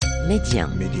Média.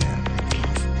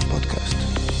 Podcast.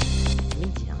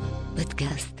 Média.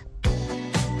 Podcast.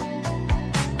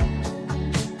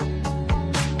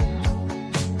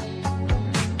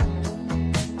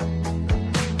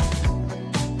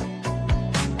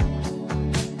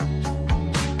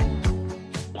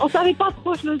 On savait pas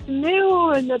trop شنو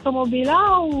نسميو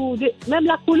الطوموبيله وميم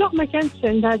لا كولور ما كانتش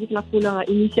عندها هذيك لا كولور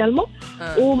انيشيالمون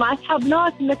ومع صحابنا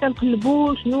كنا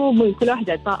كنقلبوا شنو المهم كل واحد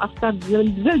عطى افكار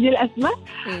بزاف ديال الاسماء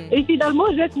اي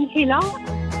فينالمون جات نحيله.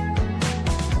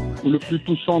 Le plus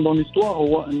touchant dans l'histoire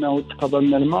هو انه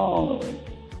تقابلنا الماء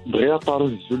دغيا طاروا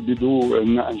هزوا البيدو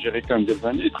عندنا ان جيريكان ديال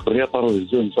فانيت دغيا طاروا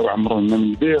هزوه نساو عمروه لنا من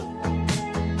البير.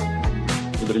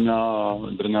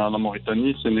 درنا لا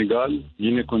موريتاني السنغال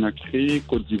غيني كوناكري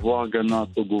كوت ديفوار غانا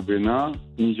توغو بنين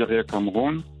نيجيريا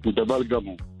كامرون ودابا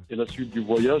الغابون. Et la suite du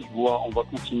voyage, on va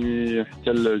continuer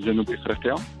حتى الجنوب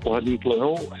افريقيا وغادي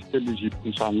نطلعوا حتى لإيجيبت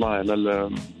ان شاء الله على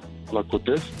لا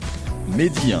كوتيس.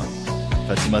 Média.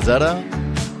 Fatima Zara,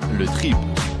 le trip.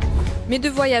 Mes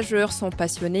deux voyageurs sont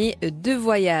passionnés de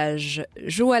voyage.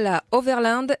 Joala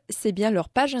Overland, c'est bien leur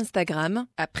page Instagram.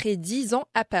 Après 10 ans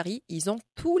à Paris, ils ont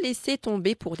tout laissé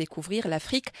tomber pour découvrir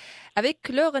l'Afrique avec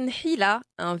leur nhila,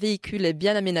 un véhicule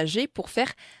bien aménagé pour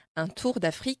faire un tour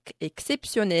d'Afrique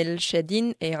exceptionnel.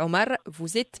 Chadyne et Omar,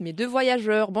 vous êtes mes deux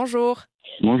voyageurs. Bonjour.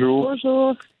 Bonjour.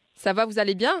 Bonjour. Ça va, vous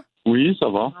allez bien ? Oui, ça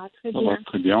va. Très Ça bien. va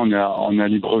très bien. On est à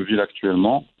Libreville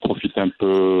actuellement. Profiter un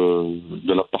peu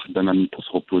de la part d'un ami pour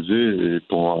se reposer et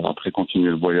pour après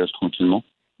continuer le voyage tranquillement.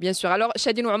 Bien sûr. Alors,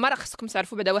 Chadyne ou Omar, خصكم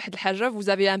تعرفوا بدا واحد الحاجة, vous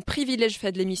avez un privilège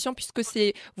fait de l'émission puisque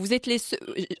vous êtes les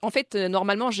en fait,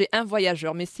 normalement, j'ai un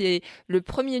voyageur, mais c'est le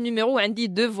premier numéro, on dit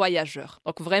deux voyageurs.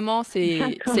 Donc vraiment,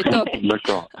 c'est top.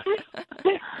 D'accord.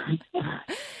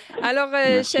 Alors,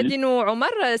 Merci. Chadyne ou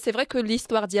Omar, c'est vrai que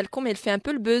l'histoire d'Yalcom, elle fait un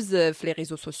peu le buzz في les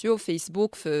réseaux sociaux,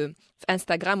 Facebook, في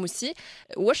Instagram aussi.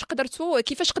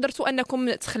 كيفاش قدرتوا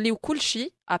أنكم تخليوا كل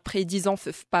شيء après 10 ans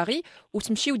في Paris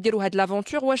وتمشيوا وديروا هاد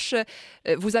l'aventure واش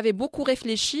vous avez beaucoup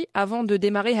réfléchi avant de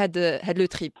démarrer هاد le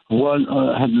trip.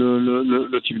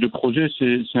 Le type de projet,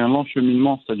 c'est un long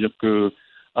cheminement, c'est-à-dire que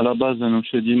à la base, nous,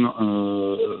 Chadyne,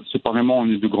 séparément, on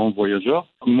est de grands voyageurs.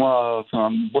 Moi,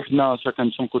 chacun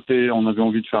de son côté, on avait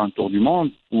envie de faire un tour du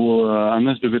monde. Où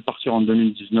Anas devait partir en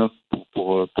 2019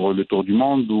 pour le tour du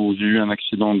monde, où j'ai eu un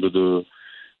accident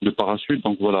de parachute.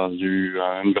 Donc voilà, j'ai eu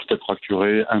une vertèbre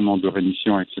fracturée, 1 an de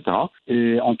rémission, etc.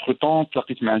 Et entre-temps,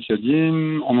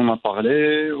 Chadyne, on en a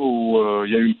parlé, où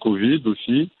il y a eu le Covid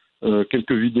aussi.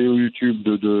 Quelques vidéos YouTube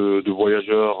de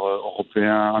voyageurs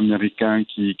européens, américains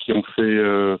qui ont fait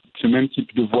ce même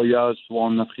type de voyage, soit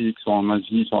en Afrique, soit en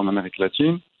Asie, soit en Amérique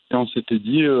latine. Et on s'était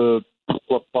dit,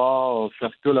 pourquoi pas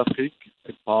faire que l'Afrique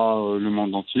et pas le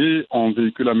monde entier en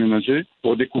véhicule aménagé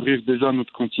pour découvrir déjà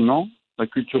notre continent, la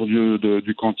culture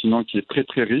du continent qui est très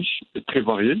très riche et très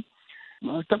variée.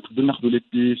 De les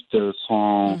pistes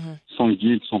sans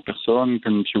guide, sans personne,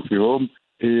 comme Chauffeur.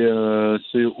 Et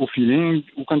c'est au feeling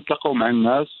où quand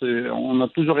on a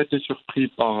toujours été surpris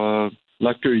par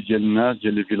l'accueil des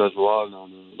les villageois,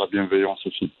 la bienveillance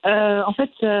aussi. En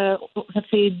fait, ça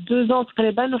fait 2 ans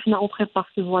on prépare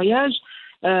ce voyage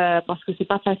parce que c'est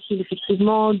pas facile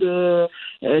effectivement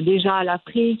déjà à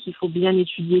l'Afrique, il faut bien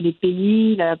étudier les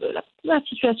pays, la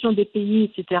situation des pays,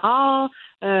 etc.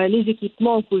 Les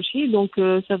équipements aussi, donc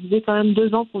ça faisait quand même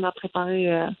 2 ans qu'on a préparé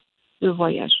le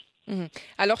voyage.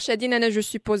 Alors Chadyne, أنا je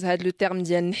suppose هذا le terme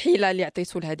ديال النحيلة اللي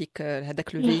عطيتو لهذاك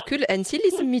le véhicule أنت اللي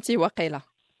سميتيه واقيلا.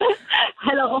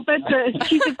 Alors en fait, ce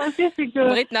qui s'est passé, c'est que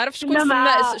بغيت نعرف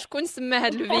شكون سمى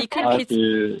هذا le véhicule حيت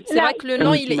c'est vrai que le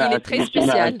nom il est très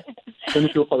spécial.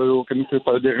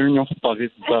 كانوا des réunions في Paris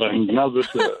الدار عندنا باش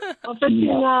en fait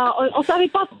on savait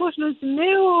pas trop شنو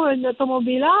نسميو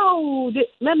الطوموبيله وميم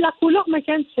لا كولور ما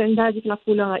كانتش عندها هذيك لا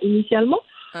كولور انيشيالمون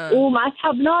ومع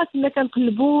صحابنا كنا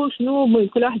كنقلبوا شنو المهم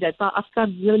كل واحد عطى افكار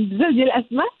بزاف ديال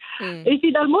الاسماء اي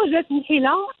فينالمون جات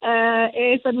نحيله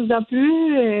اي سا نوز ا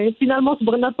بلو فينالمون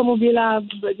صبغنا الطوموبيله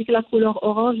بديك لا كولور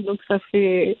اورانج دونك ça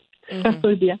fait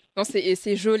bien. Non,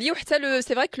 c'est joli وحتى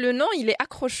c'est vrai que le nom il est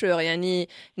accrocheur يعني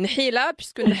نحيله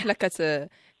puisque النحله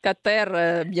كطير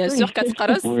bien sûr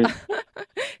كتقرص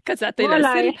كتعطي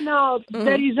العسل. احنا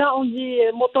بالدارجه on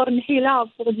dit موتور نحيله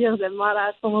pour dire زعما راه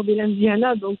الطوموبيله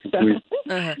مزيانه دونك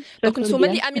دونك نتوما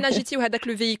اللي اميناجيتيو هذاك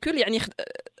لو فييكول يعني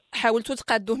حاولتوا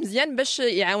تقادوه مزيان باش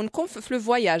يعاونكم في لو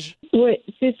فواياج. Oui,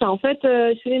 c'est ça. En fait,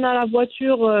 Selena, la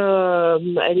voiture,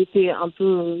 elle était un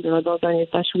peu dans un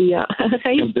état chouïa.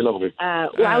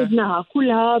 وعاودناها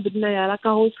كلها بدنا la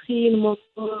carrosserie, le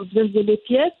moteur, بزاف ديال les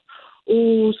pièces.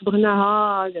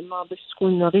 وصبغناها زعما باش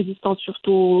تكون ريزيستانت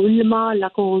سورتو الماء لا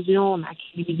كوروزيون مع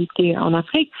كيفيتي ان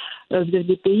افريك بزاف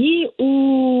دي بيي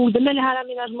ودرنا لها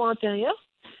لاميناجمون انتيريور.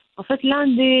 En fait,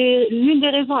 l'une des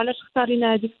raisons علاش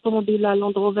اختارينا هذيك الطوموبيله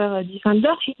لاند روفر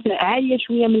ديفندر حيت عاليه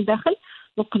شويه من الداخل،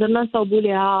 دونك قدرنا نصاوبوا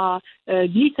ليها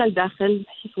جليسه لداخل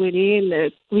شي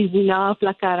سويرين كويزينا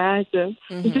بلاكارات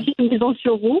بيتيت ميزون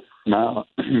سور رو.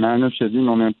 معنا شادين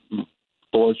اون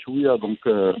طوا شويه دونك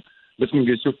باش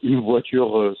نقيسو اون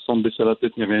فواتور سون بيسي لا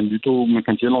تيت ني ريان دو تو ما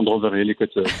كانت هي لاند روفر هي اللي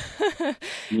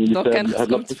دونك كان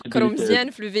خصكم تفكروا مزيان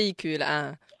في الفيهيكول.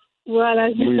 Voilà,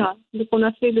 c'est ça. Donc, on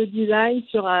a fait le design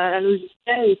sur un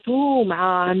logiciel et tout. On a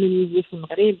aménagé le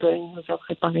Maghreb, il nous a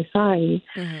préparé ça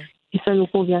et ça nous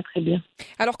convient très bien.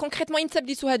 Alors, concrètement, une table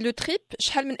d'histoire de le trip,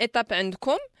 شحال من étape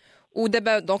عندكم ou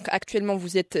d'abord donc actuellement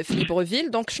vous êtes في Libreville,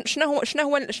 donc شنو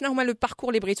هو le parcours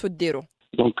اللي بغيتو ديروا؟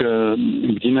 Donc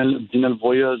بدينا le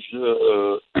voyage,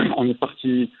 on est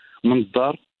parti من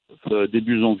الدار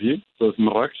début janvier في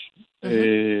مراكش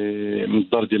من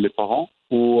الدار ديال les parents.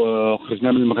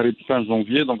 وخرجنا من المغرب fin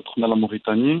janvier donc دخلنا لا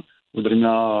موريتاني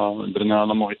ودرنا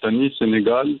لا موريتاني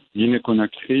سينيغال غيني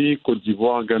كوناكري كوت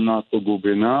ديفوار غانا توغو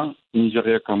بنين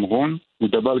نيجيريا كامرون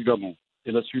ودابا الغابون.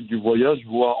 Et la suite du voyage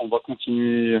on va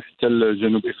continuer حتى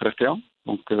الجنوب افريقيا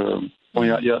donc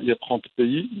il y a 30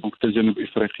 pays donc حتى الجنوب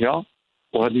افريقيا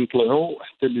وغادي نطلعوا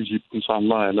حتى ليجيبت ان شاء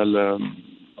الله على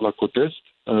la côte est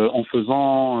en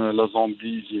faisant la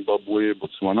Zambie, Zimbabwe,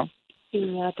 Botswana.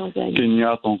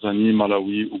 Kenya, Tanzanie,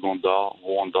 Malawi, Ouganda,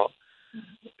 Rwanda.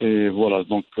 Et voilà,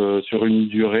 donc sur une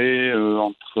durée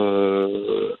entre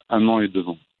 1 an et 2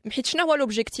 ans. Quel est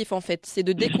l'objectif en fait? C'est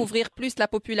de découvrir plus la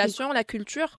population, la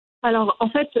culture? Alors en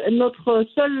fait, notre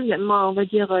seule, on va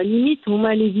dire, limite, on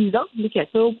a les visas, les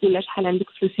cadeaux, ou la chahal avec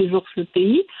le séjour sur le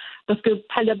pays. Parce que,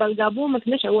 par le Gabon,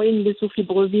 maintenant, j'ai envoyé une de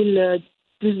Libreville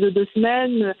plus de 2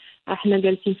 semaines.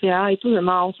 Et tout,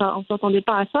 mais on s'entendait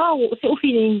pas à ça. C'est au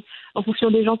feeling, en fonction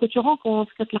des gens que tu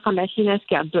rencontres.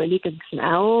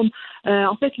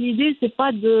 En fait, l'idée c'est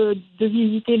pas de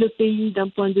visiter le pays d'un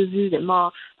point de vue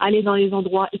aller dans les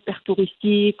endroits hyper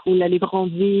touristiques ou là, les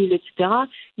grandes villes, etc.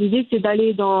 L'idée c'est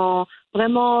d'aller dans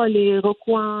vraiment les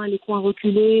recoins, les coins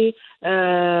reculés,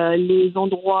 les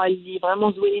endroits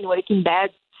vraiment zouélines ou avec une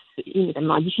bad,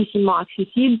 difficilement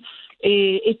accessibles.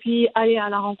 Et puis aller à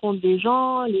la rencontre des gens,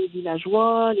 les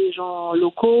villageois, les gens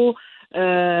locaux,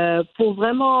 pour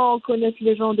vraiment connaître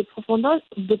les gens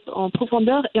en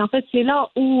profondeur. Et en fait, c'est là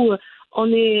où on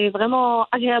est vraiment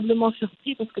agréablement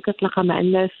surpris parce que quand la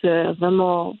ramasse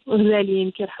vraiment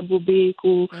غزالين كيرحبوا بك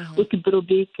ويكبروا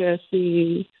بك,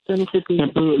 ça nous fait plaisir. C'est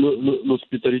un peu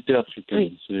l'hospitalité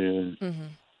africaine. C'est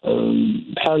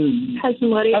بحال في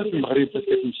المغرب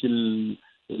كتمشي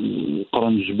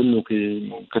قرن الجبل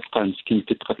وكتلقى مسكين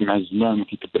كيتقاتل مع الزمان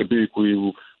وكيكبر بيك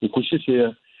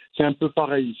وكلشي c'est un peu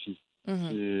pareil ici.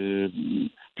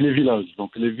 Les villages,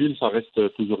 donc les villes ça reste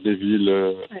toujours des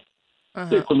villes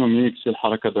économiques, c'est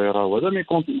الحركه دايره وهذا, mais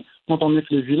quand on est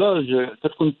في les villages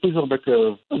كتكون toujours avec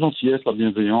la gentillesse, la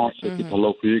bienveillance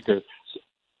كيتهلاو فيك.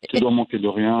 Tu dois manquer de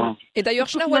rien. Et d'ailleurs,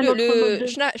 شنو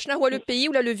هو le pays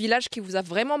ou le village qui vous a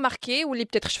vraiment marqué ou اللي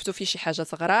peut-être شفتوا فيه شي حاجه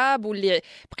صغراب واللي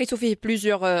بقيتوا فيه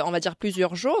plusieurs on va dire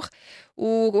plusieurs jours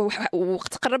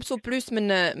وتقربتوا plus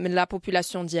من la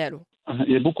population ديالو?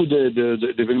 Il y a beaucoup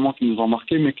d'événements qui nous ont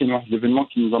marqués, mais qu'il y a un événement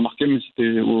qui nous a marqué, mais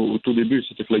c'était au tout début,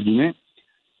 c'était la Guinée.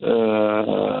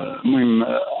 المهم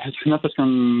حنا parce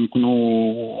qu'on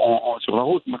sur la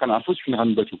route ما كنعرفوش فين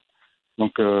غنباتوا.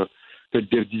 Donc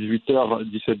كدير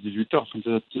 17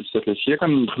 17 العشيه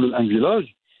كندخلوا لان فيلاج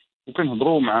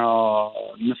وكنهضروا مع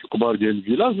الناس الكبار ديال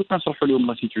الفيلاج وكنشرحوا لهم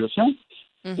لا سيتوياسيون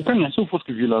وكنعسوا في وسط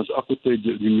الفيلاج اكوتي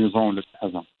دي ميزون ولا شي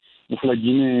حاجه. وفي لا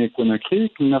غيني كوناكري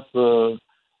كنا في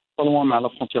طالما مع لا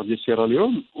فرونتيير ديال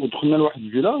سيراليون ودخلنا لواحد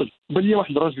الفيلاج بان لي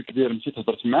واحد الراجل كبير مشيت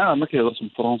هضرت معاه ما كيهضرش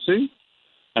بالفرنسي,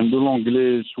 عنده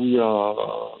لونجلي شويه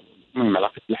المهم على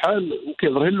قد الحال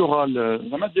وكيهضر اللغه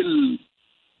زعما ديال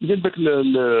داك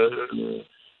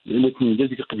الاثنين ديال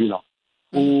ديك القبيله.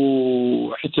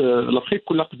 وحيت لافريك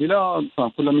كل قبيله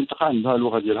كل منطقه عندها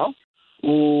اللغه ديالها.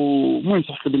 ومهم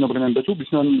صح بينا بغينا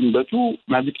نباتوا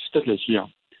مع ديك 6 العشيه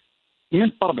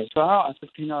من 4 ساعات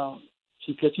لقينا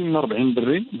شي 30 من 40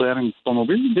 دري دايرين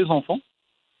بالطوموبيل دي زونفون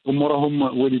وموراهم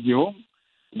والديهم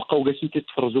بقاو جالسين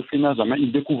كيتفرجوا فينا زعما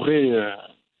يديكوفري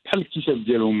بحال الاكتشاف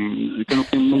ديالهم اللي كانوا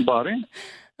منبارين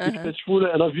يكتشفوا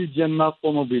لا في ديالنا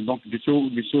الطوموبيل. دونك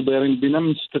ديسو دايرين بينا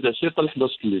من 6 العشيه حتى ل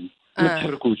 11 الليل ما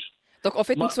تحركوش. Donc en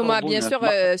fait نتوما bien sûr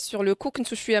sur le coup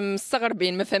كنتو شويه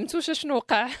مستغربين ما فهمتوش شنو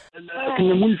وقع.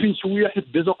 كنا مولفين شويه حيت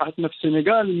ديجا وقعتنا في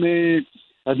السنغال مي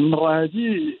هذه المره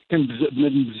هذه كان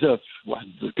بنادم بزاف واحد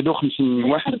كدو 50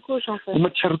 واحد وما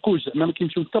تحركوش ما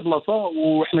كيمشيو حتى بلاصه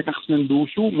وحنا كان خصنا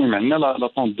ندوشو المهم عندنا لا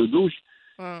طونط دو دوش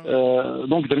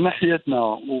دونك درنا حياتنا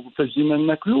وفاش جينا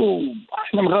ناكلو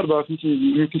احنا مغاربه فهمتي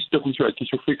ما يمكنش تاكل شي واحد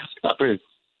كيشوف فيك خصك تعطيه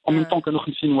en même temps كانوا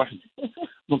 50 واحد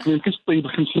دونك ما يمكنش تطيب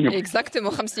 50 واحد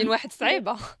اكزاكتومون 50 واحد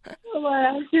صعيبه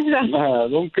voilà.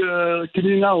 دونك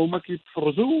كلينا هما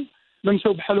كيتفرجوا ما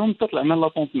مشاو بحالهم حتى طلعنا لا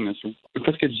طونط ناسو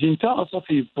فاش كتجي انت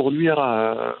صافي بور لوي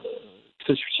راه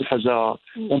اكتشف شي حاجه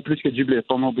اون بليس كتجيب ليه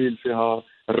طوموبيل فيها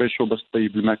الريشو باش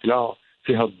طيب الماكله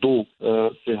فيها الضوء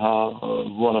فيها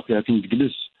فوالا فيها فين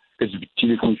تجلس كتجيب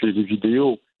التليفون فيه دي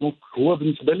فيديو دونك هو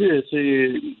بالنسبه ليه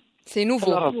سي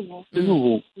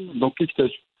نوفو دونك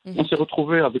كيكتشف on s'est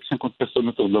retrouvé avec 50 personnes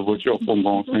autour de la voiture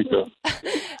pendant 5 heures.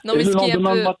 Non mais ce qui est un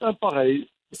peu matin, pareil.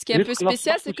 Ce qui est un peu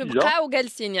spécial, c'est que بقاو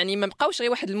جالسين يعني ما بقاوش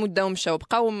غير واحد المده ومشاو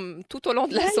بقاو tout au long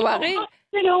de la soirée.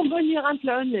 لهم بونير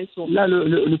نطلعوا الناسو. لا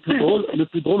لو بلو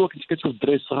درول وقت كتشوف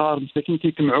الدراري صغار مساكين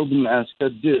كيجمعوا بالنعاس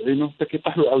كدير عينو حتى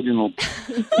كيطيحوا وعاود ينوض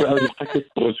وعاود يبقى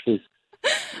كيتفرج فيه.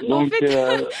 Donc,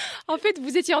 en fait,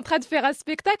 vous étiez en train de faire un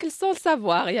spectacle sans le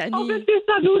savoir. Yani... En fait, c'est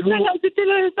ça, c'était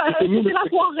la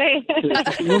soirée.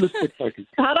 C'était nous le spectacle.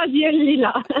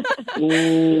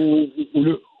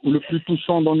 Le plus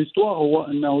touchant dans l'histoire, هو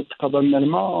أنه تقابلنا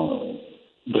الماء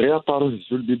دغيا طاروا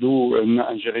هزوا البيدو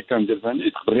عندنا ان جيريكان ديال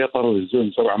فانيت دغيا طاروا هزوه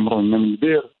مشاو عمروه لنا من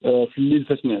البير في الليل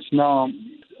فاش نعسنا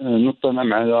نطنا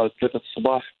مع 3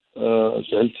 الصباح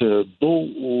شعلت الضوء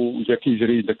وجا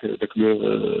كيجري داك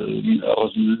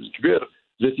الراجل الكبير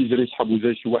جا تيجري صحابو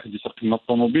جا شي واحد يسرق لنا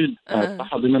الطوموبيل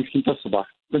حاضرنا مشينا حتى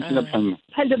الصباح مشينا بحالنا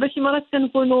بحال دابا شي مرات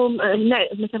كنكونوا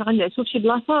مثلا غنعسوا في شي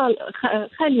بلاصه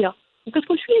خاليه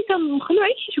وكتكون شويه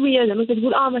كنخلوعين شي شويه زعما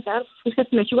كتقول ما تعرف فاش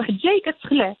كتسمع شي واحد جاي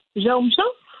كتخلع جا ومشى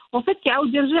اون فيت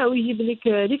كيعاود يرجع ويجيب لك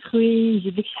ديك خوي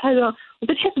يجيب لك شي حاجه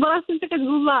وكتحس براسك انت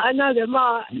كتقول لا انا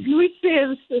زعما نويت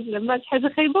فيه زعما شي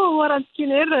حاجه خايبه وهو راه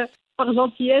مسكين غير باغ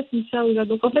جونتياس مشى ولا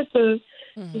دونك اون فيت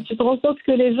tu te rends compte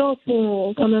que les gens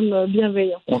sont quand même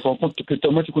bienveillants. On se rend compte que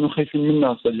moi tu connais خايفين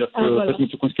منا c'est-à-dire que فاش ما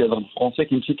تكونش كيهضر بالفرنسي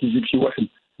كيمشي كيجيب شي واحد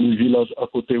من الفيلاج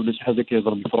اكوتي ولا شي حاجه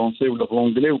كيهضر بالفرنسي ولا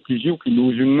بالانجلي وكيجيو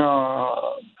كيلوجوا لنا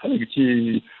بحال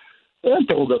قلتي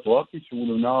انتروغاتوار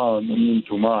كيسولونا منين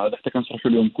نتوما حتى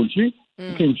كنشرحوا لهم كلشي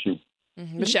وكيمشيو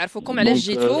باش يعرفوكم علاش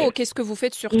جيتوا وكيس كو فو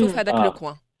فيت سورتو في هذاك لو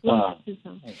كوين.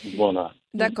 Voilà.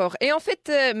 D'accord. Et en fait,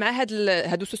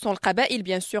 ce sont les قبائل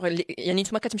bien sûr. يعني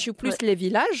نتوما كتمشيو plus les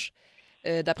villages.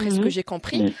 D'après ce que j'ai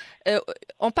compris.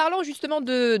 En parlant justement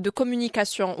de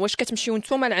communication, واش كتمشيو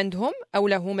نتوما لعندهم او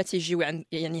لا هما تيجيو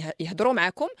يعني يهضروا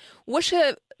معكم واش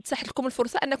تسحت لكم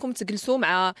الفرصه انكم تجلسوا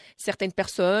مع certaines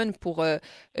personnes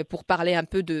pour parler un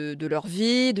peu de leur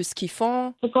vie, de ce qu'ils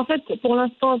font. Donc en fait pour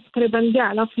l'instant تقريبا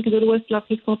كاع l'Afrique de l'Ouest,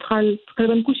 l'Afrique centrale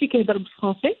تقريبا كلشي كيهضر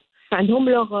بالفرنسي. عندهم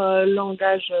leur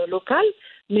langage local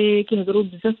mais كيهضروا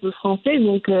بزاف بالفرنسي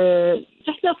دونك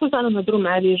تحت لا فرصه انهم يهضروا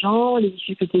مع لي جون لي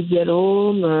ديفيكولتي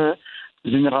ديالهم.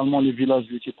 جينيرالمون لي فيلاج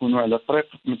اللي تيكونوا على الطريق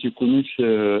ما تيكونوش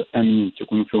امنين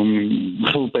تيكونوا فيهم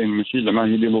مخلطين ماشي زعما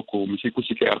هي لي لوكو ماشي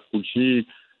كلشي كيعرف كلشي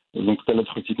دونك حتى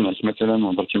دخلتي تنعس مثلا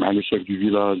وهضرتي مع لو شيف دو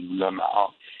فيلاج ولا مع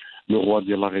لو روا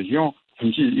ديال لا ريجيون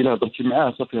فهمتي الا هضرتي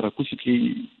معاه صافي راه كلشي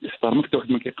كيحترمك حتى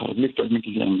واحد ما كيقرب لك حتى واحد ما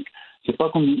كيجي عندك سي با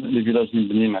كوم لي فيلاج اللي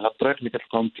مبنيين على الطريق اللي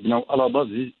كتلقاهم تبناو على باز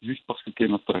جوست باسكو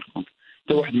كاين الطريق دونك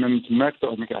حتى واحد ما تماك حتى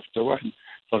واحد ما كيعرف حتى واحد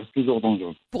ça reste toujours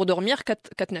dangereux. Pour dormir,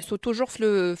 katnassou toujours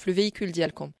le véhicule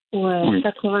dialcom. Ouais, oui.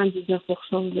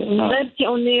 99%. Même si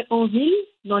on est en ville,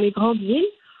 dans les grandes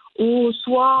villes, ou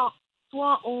soit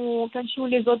on cache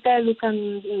les hôtels ou quand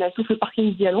tout le parking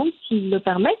dialom, s'ils le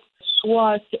permettent,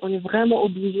 soit si on est vraiment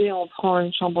obligé, on prend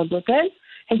une chambre d'hôtel.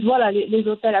 Et voilà, les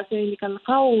hôtels à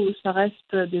Kanka, ça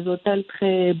reste des hôtels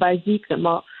très basiques.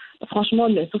 Franchement,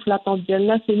 sauf la tente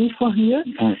d'Yalna, c'est 1000 fois mieux.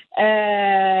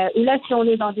 Ou là, si on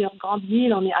est dans des grandes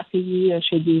villes, on est accueilli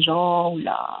chez des gens. Ou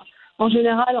là, en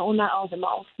général, on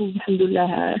trouve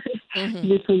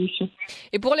des solutions.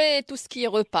 Et pour tout ce qui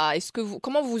est repas,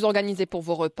 comment vous vous organisez pour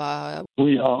vos repas?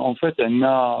 Oui, en fait, on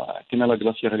a la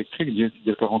glacière électrique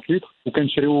de 40 litres. Ou quand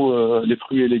on les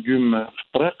fruits et légumes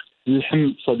frais.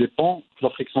 اللحم ça dépend. في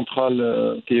l'Afrique centrale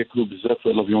كياكلوا بزاف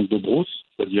la viande de brousse,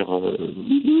 c'est-à-dire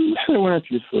الحيوانات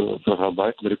اللي في الغابة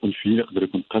يقدر يكون فيل يقدر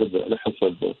يكون قرد على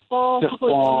حسب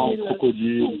serpent,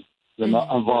 crocodile,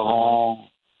 زعما ان فاران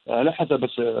على حسب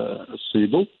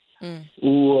الصيدو.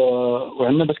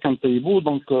 وعندنا باش كنطيبوا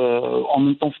دونك en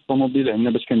même temps في الطوموبيل عندنا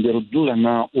باش كنديروا الدو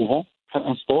عندنا اوفون بحال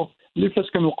ان ستور اللي فاش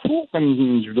كنوقفوا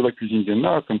كنجبدوا لا كوزين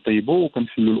ديالنا كنطيبوا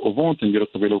وكنحلوا الاوفون تنديروا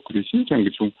الطبيله وكلشي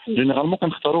كنجلسوا جينيرالمون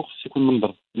كنختاروا خص يكون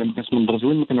منظر الا ما كانش منظر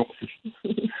زوين ما كنوقفوش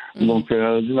دونك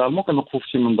جينيرالمون كنوقفوا في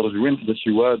شي منظر زوين حدا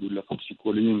شي واد ولا فوق شي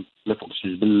كولين ولا فوق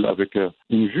شي جبل افيك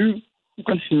اون فيو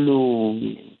وكنحلوا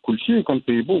كلشي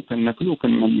وكنطيبوا وكناكلوا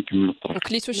وكنكملوا الطريق.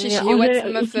 وكليتوا شي شهيوات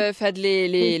تما في هاد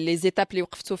لي زيتاب اللي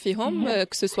وقفتوا فيهم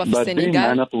كو سو في السنغال؟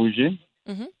 معنا طويجين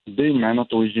معنا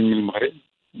طويجين من المغرب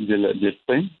ديال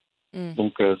الطين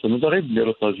دونك ça nous arrive de les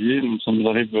retager, ça nous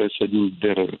arrive Chadyne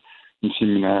دير نمشي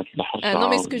منها في البحر. Non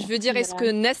mais ce que je veux dire est-ce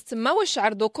que Nest ما واش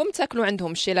عرضوكم تاكلوا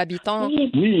عندهم chez l'habitant?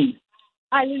 Oui.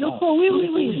 Ah, les locaux, oui.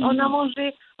 On a mangé.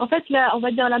 En fait, on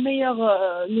va dire la meilleure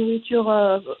nourriture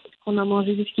qu'on a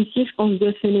mangée jusqu'ici, je pense, de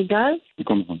Sénégal, au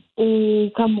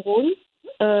Cameroun,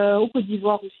 au Côte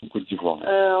d'Ivoire aussi.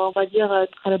 On va dire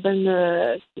très bonne.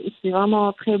 C'est vraiment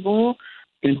très bon.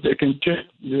 كاين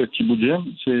تيبو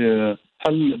ديال سي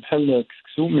بحال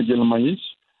كسكسو مي ديال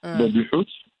المايس بالحوت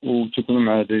وتكون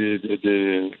مع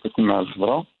كتكون مع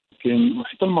الخضره. كاين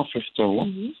حتى المافي حتى هو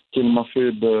كاين المافي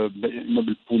اما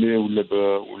بالبولي ولا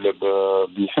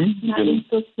باللحم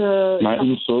مع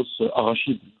اون صوص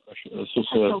اراشيد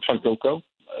صوص بحال كاوكاو.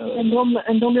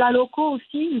 عندهم لا لوكو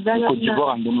اوسي كوت ديفوار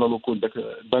عندهم لا لوكو داك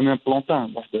بانان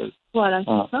بلونطان واحد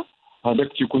فوالا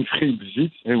هذاك تيكون فري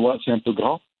بالزيت هو سي ان بو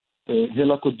غرا. هي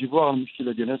لا كوت ديفوار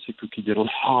المشكله ديالها سي كو كيديروا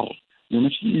الحار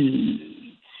ماشي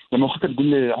لما واخا كتقول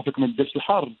ليه عافاك ما ديرش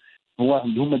الحار هو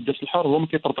عندهم ما ديرش الحار هو ما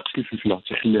كيطرطقش الفلفله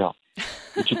تيخليها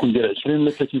تيكون داير 20 ولا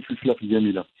 30 فلفله في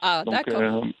الجميله.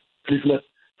 داكور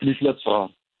فلفلات صغار.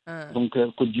 دونك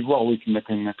كوت ديفوار وي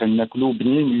كنا كناكلوا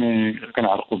بنين مي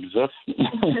كنعرقوا بزاف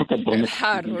كضرنا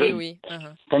حار. وي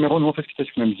كاميرون هو فاش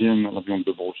اكتشفنا مزيان لا فيون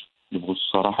دو بروش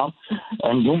الصراحه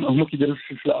عندهم هما كيديروا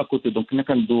الفلفله اكوتي دونك كنا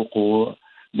كندوقوا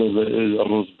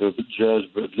الرز بالدجاج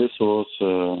بليصوص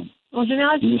en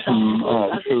général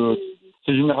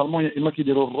سي جينيرالمون يا اما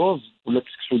كيديروا الرز ولا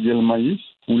كسكسو ديال المايس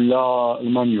ولا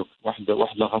المانيوك واحد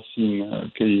لا غاسين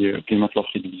كاينه في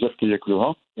الافريق بزاف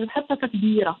كياكلوها بحال بطاطا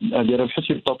كبيره دايره بحال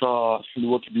شي بطاطا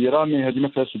حلوه كبيره مي هذه ما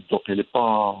فيهاش الذوق اللي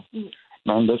با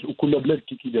ما عندهاش وكل بلاد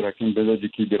كيديرها كاين بلاد اللي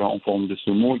كيديرها اون فورم دو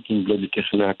سمول كاين بلاد اللي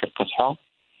كيخليها كقصحه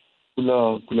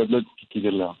كل بلاد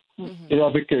كيدير لها اي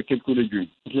افيك كيلكو ليغوم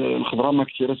الخضره ما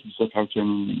كثيراش بزاف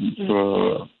عاوتاني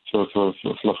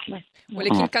في الافريق.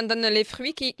 ولكن كنظن لي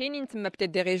فروي كاينين تما بتيت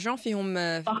دي ريجون فيهم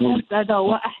هذا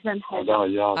هو احسن حاجه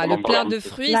لو بلان دو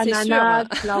فروي سي سور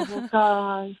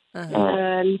لافوكا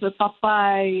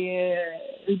الباباي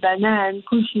البنان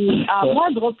كلشي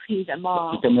مواد غوبري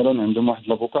زعما. الكاميرون عندهم واحد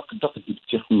لافوكا قد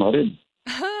كتبتي في المغرب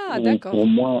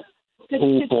داكور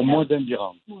pour moins d'un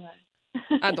dirham.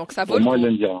 Donc ça vaut le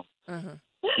coup.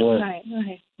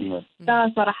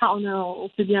 ده صراحة on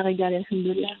s'est bien régalé الحمد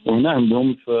لله. وهنا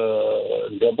عندهم في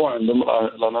الجابون عندهم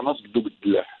الاناناس قدو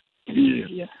بالدلاح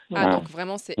كبير. donc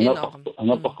vraiment c'est énorme.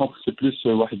 هنا par contre c'est plus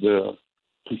واحد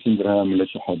 30 درهم ولا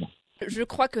شي حاجة. جو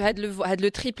كخوا كو هاد لو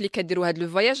تريب اللي كديروا هاد لو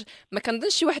فواياج ما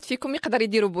كنظنش شي واحد فيكم يقدر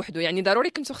يديرو بوحدو يعني ضروري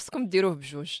كنتو خصكم ديروه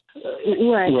بجوج.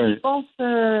 Ouais, je pense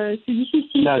c'est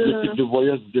difficile. Là, le type de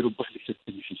voyage de l'Europe, c'est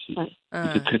très difficile.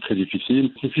 C'est très très difficile.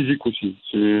 C'est physique aussi.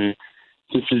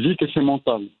 C'est physique et c'est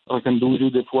mental. Quand on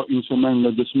joue des fois une semaine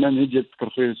ou 2 semaines, il y a des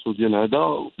cafés sur des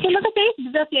هذا. كما كتعيش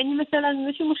بزاف يعني مثلا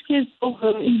ماشي مشكل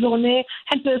une journée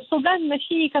حيت الصوبان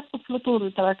ماشي كتصب في الطور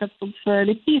تاع كتصب في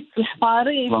لي بيست في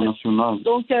الحفاري.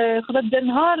 دونك تقدر دير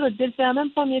نهار دير فيها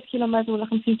ميم با 100 كيلومتر ولا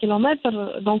 50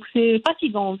 كيلومتر دونك سي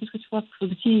فاتيغون باسكو تفوت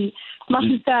درتي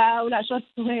 12 ساعه ولا 10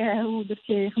 سوايع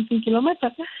ودرتي 50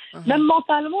 كيلومتر ميم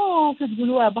مونطالمون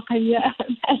كتقولوا باقي لي 10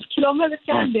 كيلومتر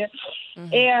كندير.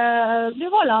 Et mais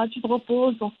voilà, tu te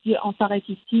reposes, on s'arrête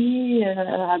ici,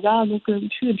 donc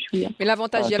بشويه. Mais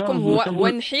l'avantage ديالكم هو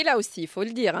نحيله aussi, faut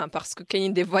le dire, hein, parce que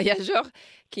كاين des voyageurs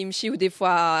كيمشيو des fois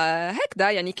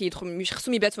هكذا يعني كيدخلوا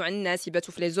خصهم يباتوا عند الناس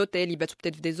يباتوا في لي زوتيل يباتوا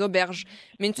peut-être في دي زوبرج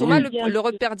mais نتوما لو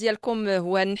ريبير ديالكم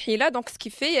هو نحيله دونك سكي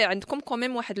في عندكم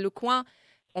كوميم واحد لو كوان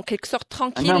en quelque sorte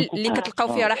tranquille اللي كتلقاو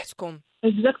فيه راحتكم.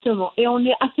 Exactement. Et on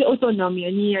est assez autonome.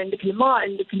 يعني عندك الماء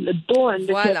عندك الضوء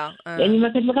عندك يعني ما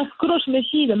كتلقاش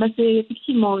ماشي زعما سي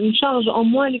effectivement une charge en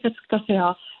moins اللي كتفكر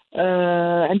فيها.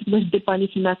 عندك باش ديباني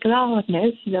في الماكله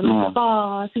تنعس زعما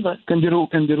با سي فري.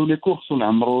 كنديروا لي كورس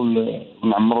ونعمروا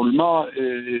الماء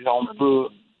et on peut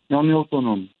on est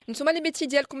autonome. نتوما لي ميتي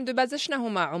ديالكم دو باز شنو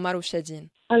هما عمر وشادين؟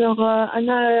 Alors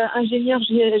انا ingénieur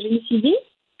génie civil.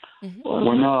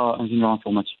 وانا ingénieur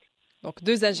informatique. Donc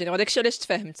deux ingénieurs. داكشي علاش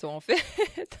تفاهمتوا en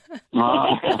fait.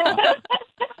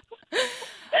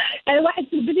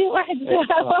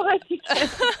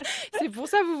 C'est pour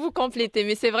ça que vous vous complétez.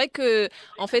 Mais c'est vrai que,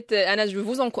 en fait, Anna,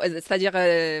 c'est-à-dire,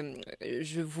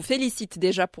 je vous félicite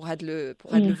déjà pour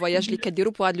le voyage, les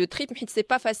كديروا pour le trip, mais c'est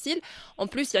pas facile. En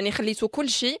plus, يعني خليتوا كل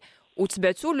شيء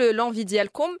وتبعتوا l'envie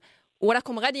ديالكم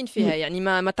وراكم غاديين فيها يعني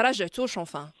ما تراجعتوش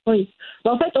enfin. Oui.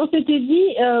 En fait, on s'était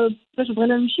dit باش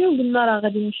بغينا نمشيو قلنا راه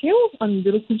غادي نمشيو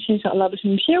غنديروا كل شيء ان شاء الله باش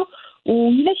نمشيو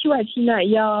وإلا شي واحد فينا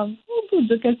عيا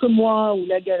de quelques mois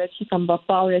ولا قال هادشي كنبا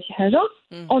با ولا شي حاجه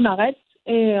on arrête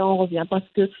et on revient parce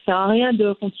que ça sert à rien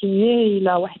de continuer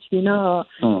إلا واحد فينا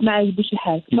ما عجبوش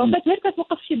الحال. En fait غير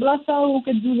كتوقف في شي بلاصه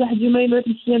وكتدوز واحد يومين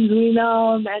 3 ايام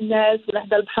زوينه مع الناس ولا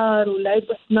حدا البحر ولا عيد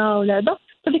بحثنا ولا هذا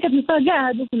صافي كتنسى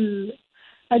كاع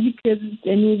هذيك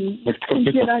يعني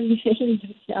الكثيره اللي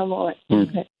جبتي avant.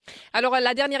 Alors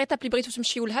la dernière étape اللي بغيتو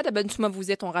تمشيو لها دابا نتوما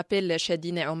vous êtes on rappelle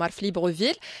Chadyne et Omar في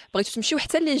Libreville بغيتو تمشيو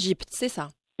حتى لإيجيبت c'est ça?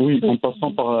 Oui, en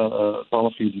passant par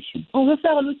l'Afrique du Sud. On veut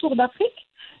faire le tour d'Afrique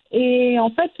et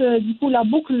en fait du coup la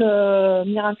boucle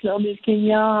miracle le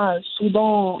Kenya,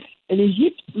 Soudan et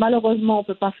l'Égypte malheureusement on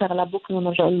peut pas faire la boucle on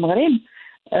a le Maghreb.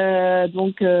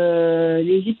 Donc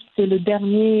l'Égypte c'est le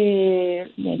dernier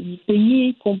pays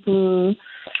qu'on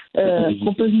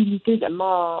peut visiter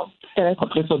vraiment.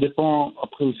 Après ça dépend.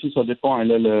 Après aussi ça dépend.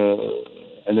 Elle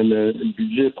a le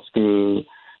budget parce que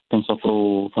comme ça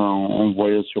on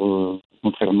voyage sur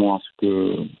contrairement à ce que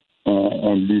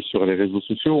on lit sur les réseaux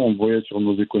sociaux, on voyage sur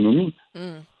nos économies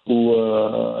où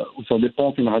ça dépend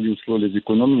d'une radio sur les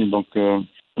économies. Donc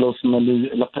là où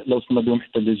on a bien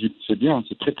fait l'Égypte c'est bien,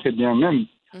 c'est très très bien même.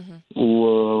 Ou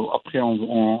après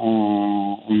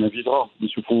on avisera. Mais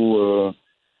il faut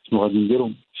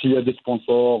s'il y a des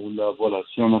sponsors ou là voilà,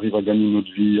 si on arrive à gagner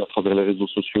notre vie à travers les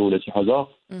réseaux sociaux ou les hasard,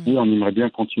 oui, on aimerait bien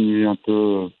continuer un peu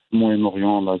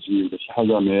Moyen-Orient, l'Asie, les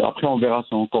hasard. Mais après on verra,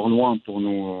 c'est encore loin pour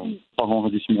nos parents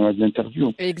de l'interview.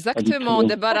 Exactement.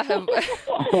 D'abord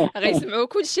غيسمعوا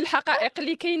كل شيء الحقائق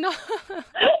اللي كاينه.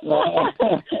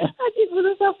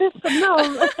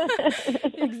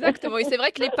 Exactement. Et c'est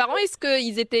vrai que les parents, est-ce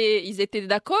qu'ils étaient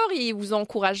d'accord, ils vous ont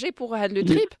encouragé pour le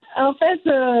trip? En fait,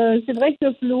 c'est vrai que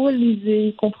Flo,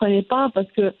 ils comprenaient pas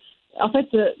parce que en fait,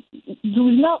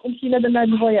 12 ans, on s'y a donné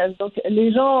le voyage. Donc, les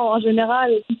gens, en général,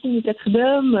 ils signent 4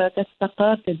 dames, 4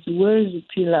 startups, 4 joueuses, et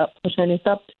puis la prochaine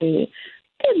étape, c'est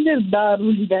 4 dar,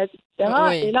 etc.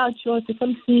 Oui. Et là, tu vois, c'est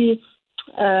comme si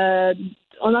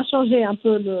on a changé un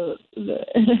peu le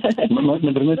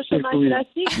chemin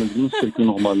classique. C'est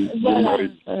normal. Voilà.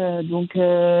 Donc,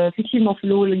 effectivement,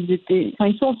 Flo, ils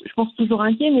sont, je pense, toujours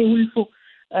inquiets, mais où il faut.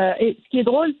 Et ce qui est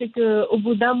drôle, c'est qu'au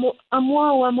bout un mois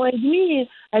ou un mois et demi,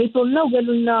 elles sont là où elles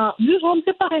ont vu, je rentre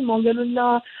séparément. Elles ont là,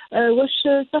 wesh,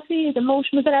 ça fait, moi,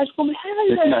 je me dis, je comprends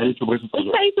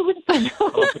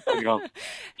pas.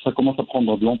 Ça commence à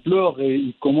prendre de l'ampleur et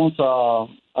ils commencent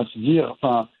à se dire,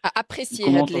 enfin. À apprécier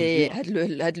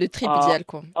le trip d'Ial,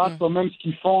 quoi. Quand même ce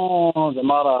qu'ils font,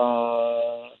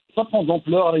 ça prend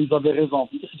d'ampleur, ils avaient raison.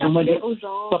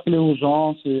 S'appeler aux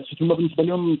gens, c'est tout le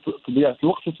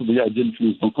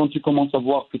donc quand tu commences à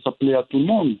voir que ça plaît à tout le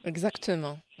monde,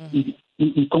 exactement.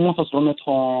 Ils commencent à se remettre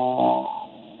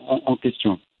en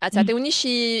question. تعطيوني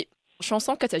شي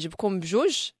chanson كتعجبكم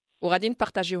بجوج وغادي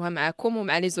نبارطاجيوها معكم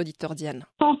ومع les auditeurs ديالنا.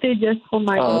 Santé ديال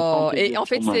Stromae. Et en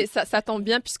fait ça tombe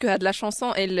bien puisque la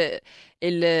chanson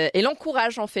elle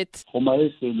encourage en fait.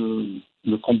 Stromae c'est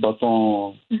le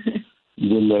combattant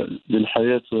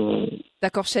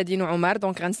D'accord, Chadyne ou Omar,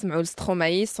 donc غنسمعوا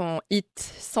Stromae son hit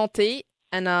Santé.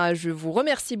 Anna, je vous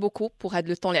remercie beaucoup pour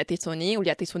le temps اللي عطيتوني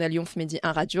واللي عطيتونا اليوم في ميدي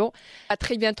ان راديو. À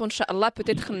très bientôt ان شاء الله.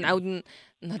 Peut-être نعاود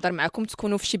نهضر معكم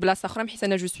تكونوا في شي بلاصه اخرى حيت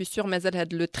انا جو سوي سور مازال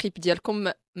هذا لو تريب ديالكم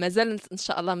مازال ان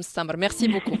شاء الله مستمر. Merci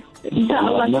beaucoup. ان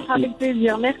شاء الله avec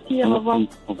plaisir. Merci, au revoir.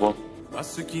 Au revoir. À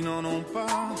ceux qui n'en ont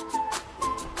pas,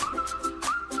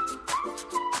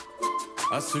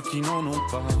 à ceux qui n'en ont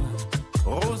pas,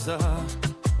 Rosa,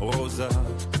 Rosa,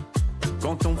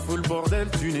 quand on fout le bordel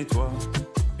tu nettoies.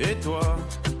 Et toi,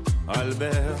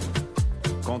 Albert,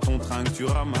 quand on trinque tu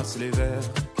ramasses les verres.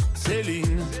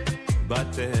 Céline,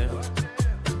 Bataire,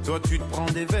 toi tu te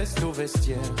prends des vestes au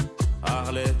vestiaire.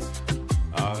 Arlette,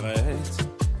 arrête,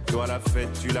 toi la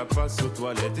fête tu la passes aux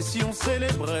toilettes. Et si on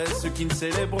célébrait ceux qui ne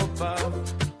célèbrent pas,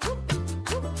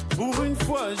 pour une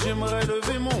fois j'aimerais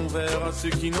lever mon verre à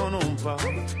ceux qui n'en ont pas,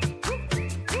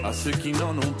 à ceux qui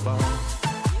n'en ont pas.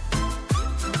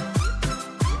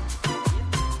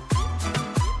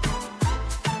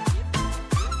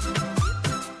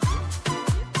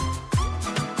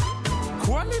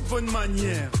 Quoi les bonnes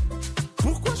manières?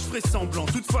 Pourquoi je ferais semblant?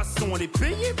 De toute façon on est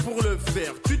payé pour le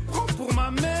faire. Tu te prends pour ma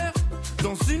mère?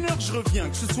 Dans 1 heure je reviens,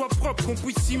 que ce soit propre, qu'on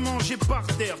puisse y manger par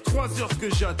terre. 3 heures que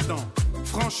j'attends.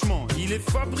 Franchement, il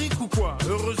est fabrique ou quoi?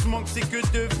 Heureusement que c'est que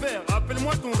de faire.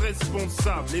 Appelle-moi ton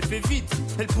responsable et fais vite,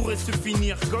 elle pourrait se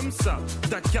finir comme ça,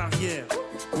 ta carrière.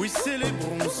 Oui,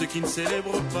 célébrons ceux qui ne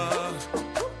célèbrent pas.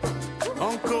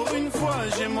 Encore une fois,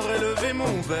 j'aimerais lever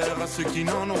mon verre à ceux qui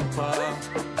n'en ont pas.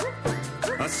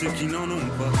 À ceux qui n'en ont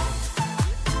pas.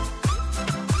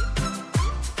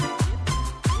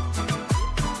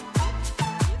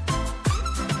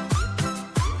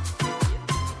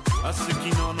 À ceux qui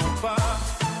n'en ont pas.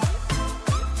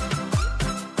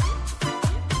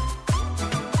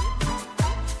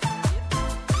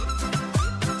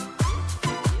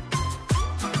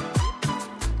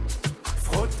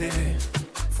 Frotter,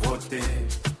 frotter,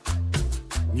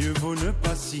 mieux vaut ne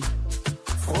pas s'y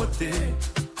frotter,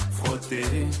 frotter.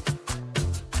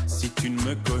 Si tu ne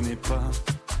me connais pas,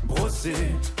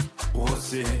 brosser,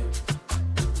 brosser,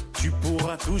 tu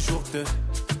pourras toujours te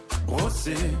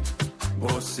brosser,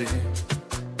 brosser.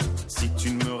 Si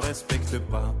tu ne me respectes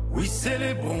pas, oui,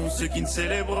 célébrons ceux qui ne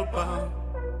célèbrent pas.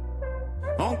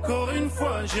 Encore une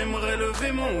fois, j'aimerais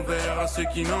lever mon verre à ceux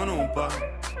qui n'en ont pas.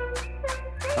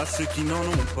 À ceux qui n'en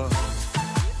ont pas.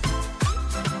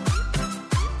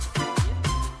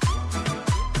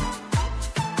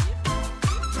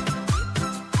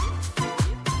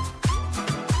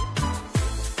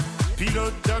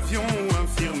 Pilote d'avion ou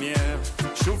infirmière,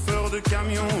 chauffeur de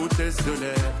camion, hôtesse de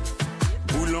l'air,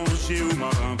 boulanger ou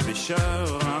marin pêcheur,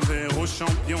 un verre aux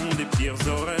champions des pires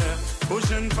horaires, aux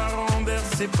jeunes parents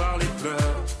bercés par les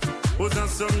pleurs, aux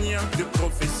insomniaques de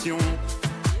profession,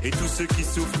 et tous ceux qui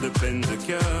souffrent de peine de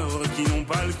cœur, qui n'ont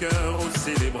pas le cœur aux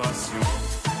célébrations.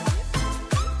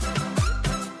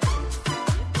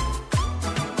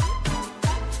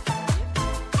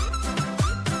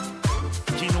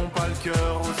 Qui n'ont pas le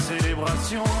cœur aux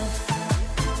célébrations.